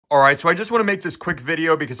All right, so I just want to make this quick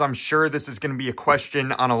video because I'm sure this is going to be a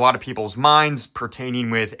question on a lot of people's minds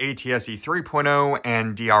pertaining with ATSC 3.0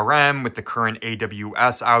 and DRM with the current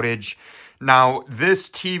AWS outage. Now, this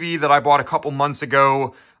TV that I bought a couple months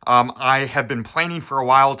ago, I have been planning for a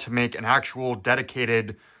while to make an actual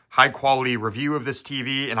dedicated high-quality review of this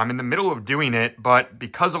TV, and I'm in the middle of doing it, but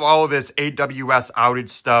because of all of this AWS outage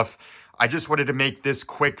stuff, I just wanted to make this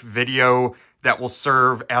quick video that will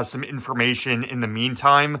serve as some information in the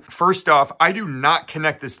meantime. First off, I do not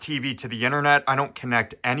connect this TV to the internet. I don't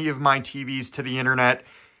connect any of my TVs to the internet.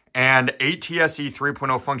 And ATSC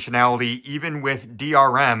 3.0 functionality, even with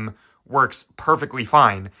DRM, works perfectly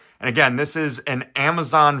fine. And again, this is an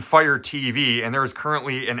Amazon Fire TV, and there is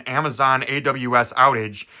currently an Amazon AWS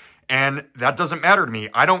outage. And that doesn't matter to me.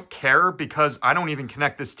 I don't care because I don't even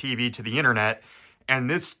connect this TV to the internet. And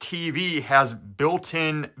this TV has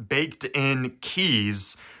built-in, baked-in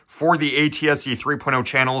keys for the ATSC 3.0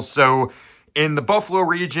 channels. So in the Buffalo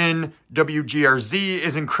region, WGRZ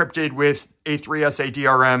is encrypted with A3SA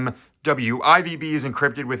DRM, WIVB is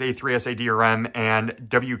encrypted with A3SA DRM, and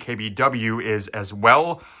WKBW is as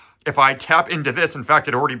well. If I tap into this, in fact,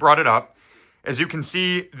 it already brought it up. As you can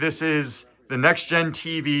see, this is the Next Gen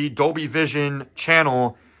TV Dolby Vision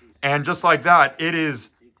channel. And just like that, it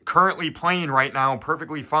is currently playing right now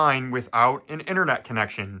perfectly fine without an internet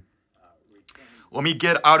connection. Let me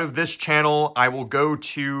get out of this channel. I will go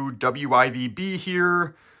to WIVB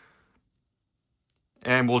here.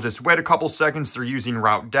 And we'll just wait a couple seconds. They're using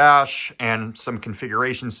route dash and some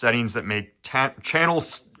configuration settings that make channel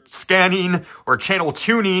scanning or channel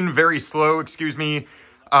tuning very slow, excuse me.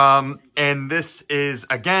 And this is,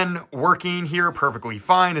 again, working here perfectly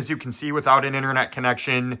fine, as you can see, without an internet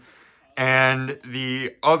connection. And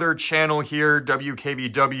the other channel here,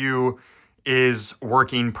 WKBW, is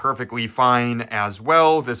working perfectly fine as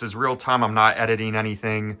well. This is real time. I'm not editing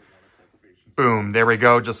anything. Boom, there we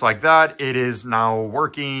go, just like that. It is now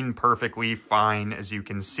working perfectly fine, as you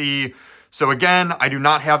can see. So again, I do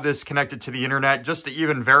not have this connected to the internet. Just to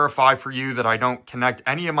even verify for you that I don't connect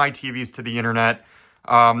any of my TVs to the internet,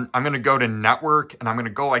 I'm going to go to network, and I'm going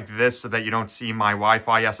to go like this so that you don't see my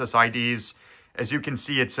Wi-Fi SSIDs. As you can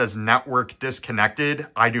see, it says network disconnected.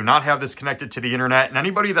 I do not have this connected to the internet, and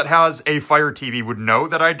anybody that has a Fire TV would know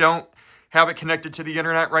that I don't have it connected to the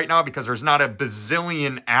internet right now because there's not a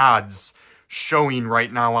bazillion ads showing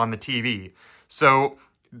right now on the TV. So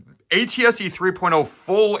ATSC 3.0,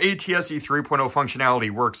 full ATSC 3.0 functionality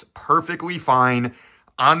works perfectly fine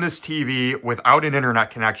on this TV without an internet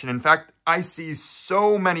connection. In fact, I see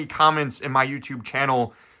so many comments in my YouTube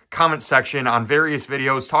channel comment section on various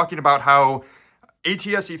videos talking about how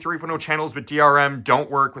ATSC 3.0 channels with DRM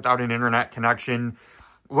don't work without an internet connection.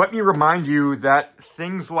 Let me remind you that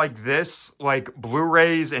things like this, like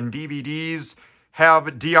Blu-rays and DVDs, have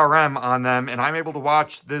DRM on them, and I'm able to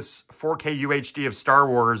watch this 4K UHD of Star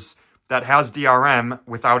Wars that has DRM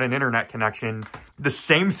without an internet connection. The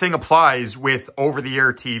same thing applies with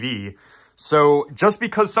over-the-air TV. So just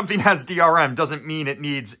because something has DRM doesn't mean it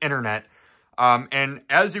needs internet. And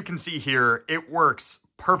as you can see here, it works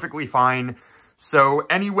perfectly fine. So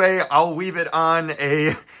anyway, I'll leave it on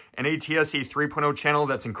an ATSC 3.0 channel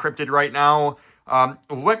that's encrypted right now.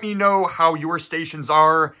 Let me know how your stations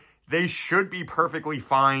are. They should be perfectly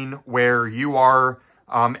fine where you are,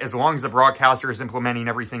 as long as the broadcaster is implementing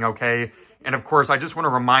everything okay. And of course, I just want to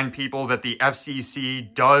remind people that the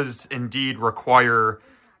FCC does indeed require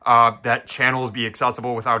that channels be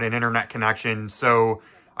accessible without an internet connection. So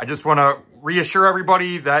I just want to reassure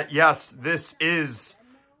everybody that, yes, this is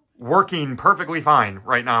working perfectly fine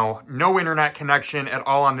right now. No internet connection at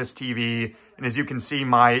all on this TV. And as you can see,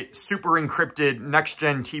 my super encrypted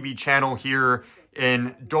next-gen TV channel here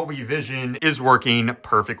in Dolby Vision is working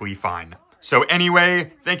perfectly fine. So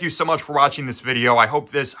anyway, thank you so much for watching this video. I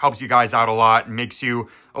hope this helps you guys out a lot and makes you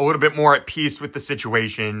a little bit more at peace with the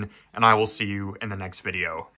situation. And I will see you in the next video.